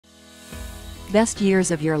Best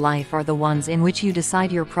years of your life are the ones in which you decide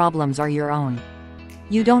your problems are your own.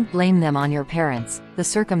 You don't blame them on your parents, the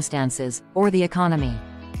circumstances, or the economy.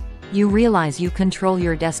 You realize you control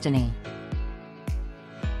your destiny.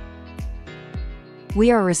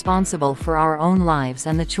 We are responsible for our own lives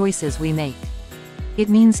and the choices we make. It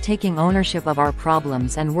means taking ownership of our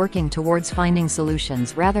problems and working towards finding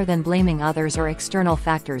solutions rather than blaming others or external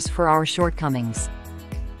factors for our shortcomings.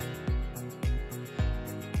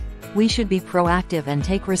 We should be proactive and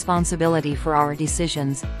take responsibility for our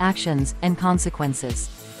decisions, actions, and consequences.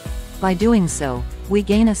 By doing so, we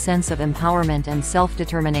gain a sense of empowerment and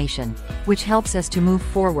self-determination, which helps us to move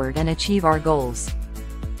forward and achieve our goals.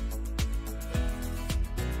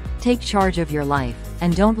 Take charge of your life,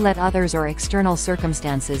 and don't let others or external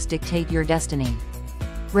circumstances dictate your destiny.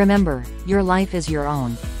 Remember, your life is your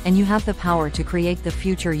own, and you have the power to create the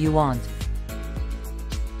future you want.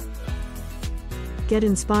 Get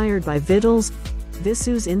inspired by ViDles,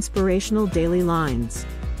 Vissu's inspirational daily lines.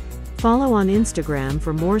 Follow on Instagram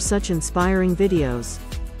for more such inspiring videos.